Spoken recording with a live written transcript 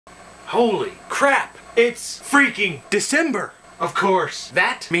Holy crap! It's freaking December! Of course,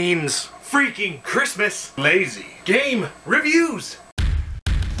 that means freaking Christmas. Lazy game reviews!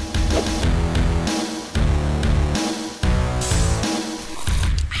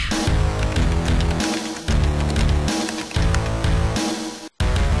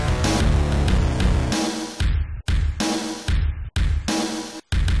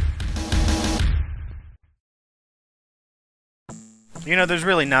 You know, there's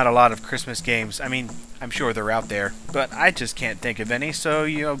really not a lot of Christmas games. I mean, I'm sure they're out there, but I just can't think of any, so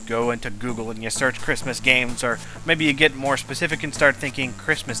you go into Google and you search Christmas games, or maybe you get more specific and start thinking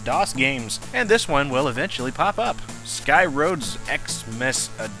Christmas DOS games, and this one will eventually pop up. SkyRoads Xmas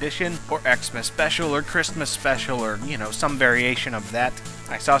Edition, or Xmas Special, or Christmas Special, or, you know, some variation of that.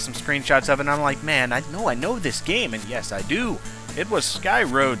 I saw some screenshots of it and I'm like, man, I know this game, and yes, I do. It was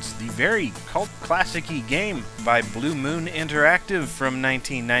SkyRoads, the very cult classic-y game by Blue Moon Interactive from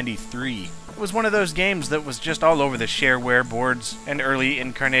 1993. It was one of those games that was just all over the shareware boards and early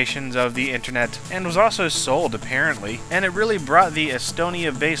incarnations of the internet, and was also sold, apparently, and it really brought the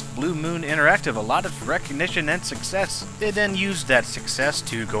Estonia-based Blue Moon Interactive a lot of recognition and success. They then used that success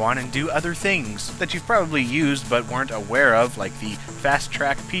to go on and do other things that you've probably used but weren't aware of, like the Fast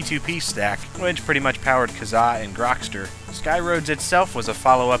Track P2P stack, which pretty much powered Kazaa and Grokster. SkyRoads itself was a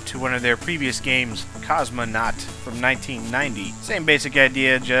follow-up to one of their previous games, Cosmonaut, from 1990. Same basic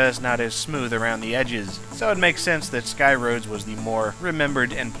idea, just not as smooth around the edges. So it makes sense that SkyRoads was the more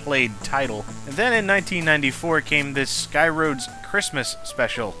remembered and played title. And then in 1994 came this SkyRoads Christmas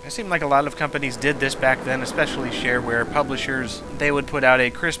Special. It seemed like a lot of companies did this back then, especially shareware publishers. They would put out a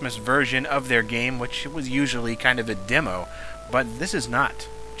Christmas version of their game, which was usually kind of a demo. But this is not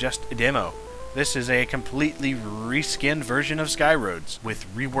just a demo. This is a completely reskinned version of SkyRoads, with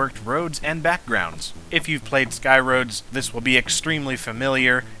reworked roads and backgrounds. If you've played SkyRoads, this will be extremely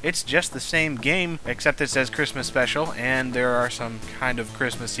familiar. It's just the same game, except it says Christmas Special, and there are some kind of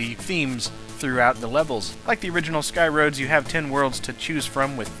Christmassy themes throughout the levels. Like the original SkyRoads, you have 10 worlds to choose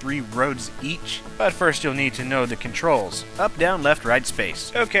from with 3 roads each, but first you'll need to know the controls. Up, down, left, right,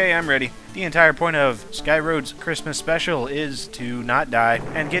 space. Okay, I'm ready. The entire point of SkyRoads Christmas Special is to not die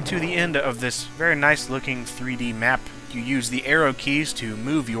and get to the end of this very nice looking 3D map. You use the arrow keys to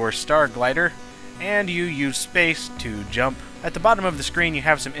move your star glider, and you use space to jump. At the bottom of the screen you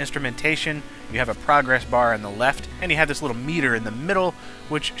have some instrumentation, you have a progress bar on the left, and you have this little meter in the middle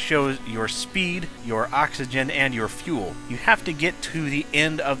which shows your speed, your oxygen, and your fuel. You have to get to the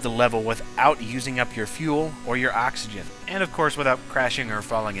end of the level without using up your fuel or your oxygen, and of course without crashing or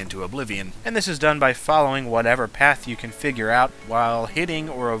falling into oblivion. And this is done by following whatever path you can figure out while hitting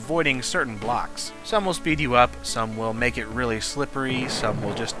or avoiding certain blocks. Some will speed you up, some will make it really slippery, some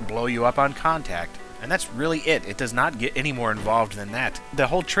will just blow you up on contact. And that's really it. It does not get any more involved than that. The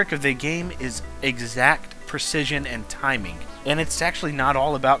whole trick of the game is exact precision and timing. And it's actually not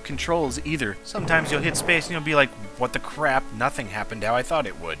all about controls either. Sometimes you'll hit space and you'll be like, what the crap, nothing happened how I thought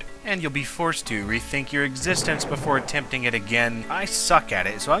it would. And you'll be forced to rethink your existence before attempting it again. I suck at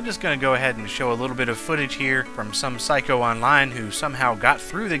it, so I'm just going to go ahead and show a little bit of footage here from some psycho online who somehow got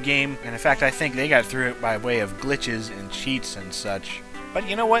through the game. And in fact, I think they got through it by way of glitches and cheats and such. But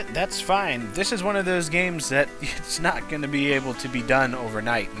you know what? That's fine. This is one of those games that it's not going to be able to be done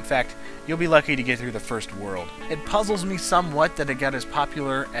overnight. In fact, you'll be lucky to get through the first world. It puzzles me somewhat that it got as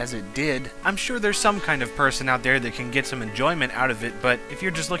popular as it did. I'm sure there's some kind of person out there that can get some enjoyment out of it, but if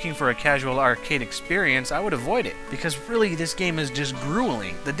you're just looking for a casual arcade experience, I would avoid it, because really this game is just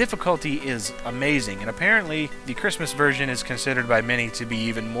grueling. The difficulty is amazing, and apparently the Christmas version is considered by many to be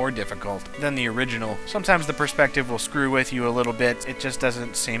even more difficult than the original. Sometimes the perspective will screw with you a little bit. It just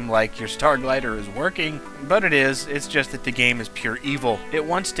doesn't seem like your star glider is working, but it is. It's just that the game is pure evil. It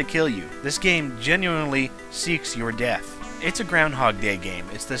wants to kill you. This game genuinely seeks your death. It's a Groundhog Day game.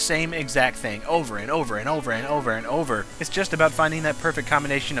 It's the same exact thing over and over and over and over and over. It's just about finding that perfect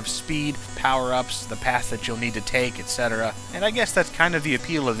combination of speed, power-ups, the path that you'll need to take, etc. And I guess that's kind of the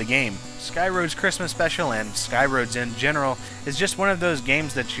appeal of the game. SkyRoads Christmas Special and SkyRoads in general is just one of those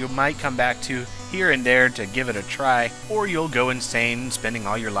games that you might come back to here and there to give it a try, or you'll go insane spending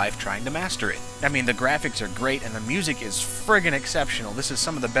all your life trying to master it. I mean, the graphics are great and the music is friggin' exceptional. This is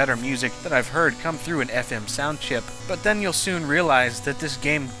some of the better music that I've heard come through an FM sound chip, but then you'll soon realize that this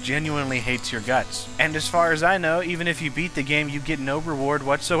game genuinely hates your guts. And as far as I know, even if you beat the game, you get no reward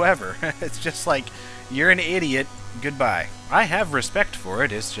whatsoever. It's just like, you're an idiot, goodbye. I have respect for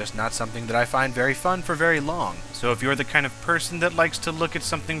it, it's just not something that I find very fun for very long. So if you're the kind of person that likes to look at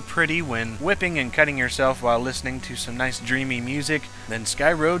something pretty when whipping and cutting yourself while listening to some nice dreamy music, then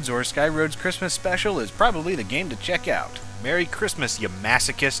SkyRoads or SkyRoads Christmas Special is probably the game to check out. Merry Christmas, you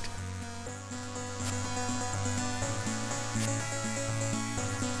masochist!